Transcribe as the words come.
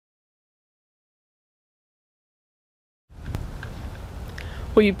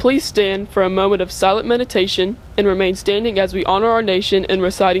Will you please stand for a moment of silent meditation and remain standing as we honor our nation in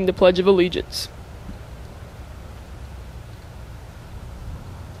reciting the Pledge of Allegiance.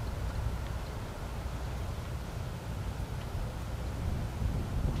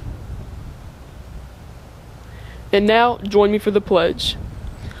 And now, join me for the pledge.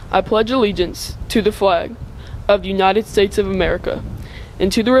 I pledge allegiance to the flag of the United States of America and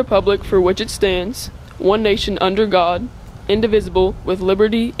to the republic for which it stands, one nation under God, indivisible, with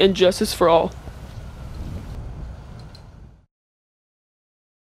liberty and justice for all.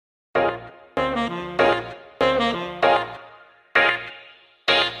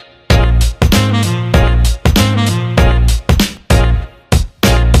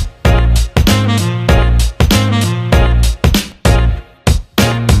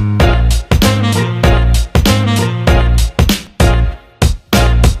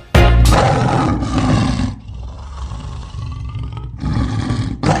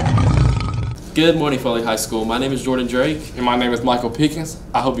 Good morning, Foley High School. My name is Jordan Drake. And my name is Michael Pickens.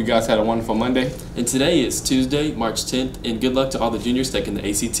 I hope you guys had a wonderful Monday. And today is Tuesday, March 10th, and good luck to all the juniors taking the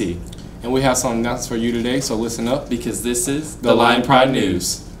ACT. And we have some announcements for you today, so listen up. Because this is the Lion Pride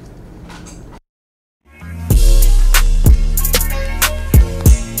News.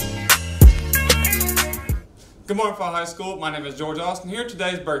 Good morning, Foley High School. My name is George Austin. Here are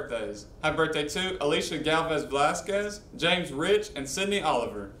today's birthdays. Happy birthday to Alicia Galvez Velasquez, James Rich, and Sydney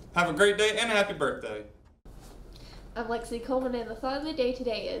Oliver. Have a great day and a happy birthday. I'm Lexi Coleman, and the thought of the day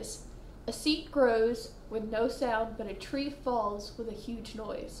today is: a seed grows with no sound, but a tree falls with a huge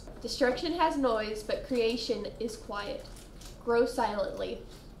noise. Destruction has noise, but creation is quiet. Grow silently.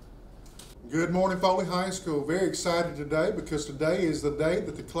 Good morning, Foley High School. Very excited today because today is the day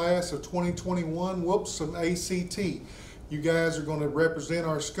that the class of 2021 whoops some ACT. You guys are going to represent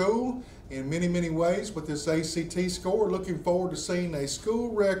our school in many, many ways with this ACT score. Looking forward to seeing a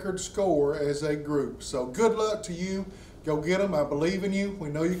school record score as a group. So good luck to you. Go get them. I believe in you. We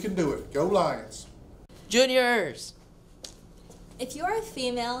know you can do it. Go Lions. Juniors! If you are a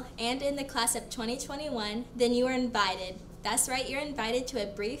female and in the class of 2021, then you are invited. That's right, you're invited to a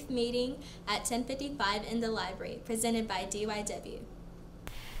brief meeting at 10:55 in the library, presented by DYW.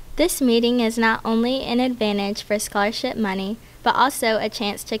 This meeting is not only an advantage for scholarship money, but also a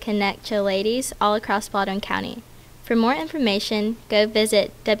chance to connect to ladies all across Baldwin County. For more information, go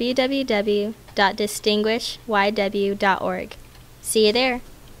visit www.distinguishYW.org. See you there.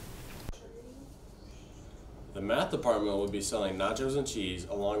 The math department will be selling nachos and cheese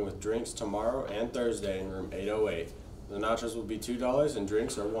along with drinks tomorrow and Thursday in room 808. The nachos will be $2 and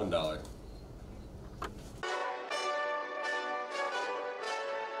drinks are $1.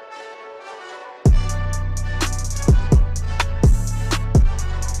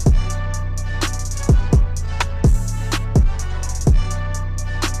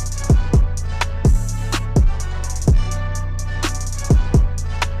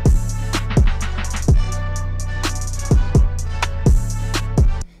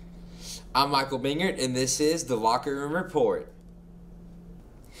 I'm Michael Bingert, and this is the Locker Room Report.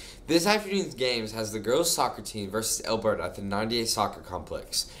 This afternoon's games has the girls' soccer team versus Alberta at the 98 Soccer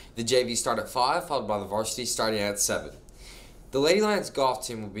Complex. The JV start at 5, followed by the varsity starting at 7. The Lady Lions golf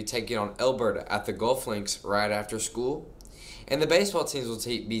team will be taking on Alberta at the Golf Links right after school. And the baseball teams will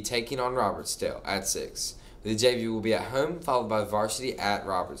be taking on Robertsdale at 6. The JV will be at home, followed by the varsity at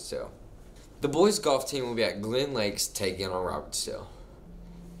Robertsdale. The boys' golf team will be at Glen Lakes taking on Robertsdale.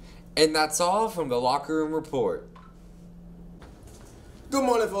 And that's all from the Locker Room Report. Good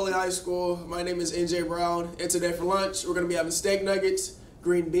morning, Foley High School. My name is NJ Brown, and today for lunch, we're going to be having steak nuggets,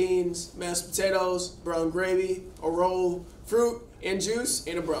 green beans, mashed potatoes, brown gravy, a roll, fruit, and juice,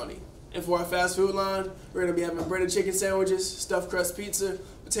 and a brownie. And for our fast food line, we're going to be having breaded chicken sandwiches, stuffed crust pizza,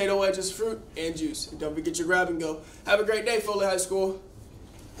 potato wedges, fruit, and juice. And don't forget your grab and go. Have a great day, Foley High School.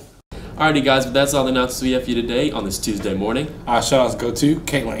 Alrighty guys, but that's all the announcements we have for you today on this Tuesday morning. Our shout outs go to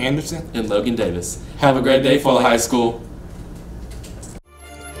Caitlin Anderson and Logan Davis. Have a great day, Foley High School.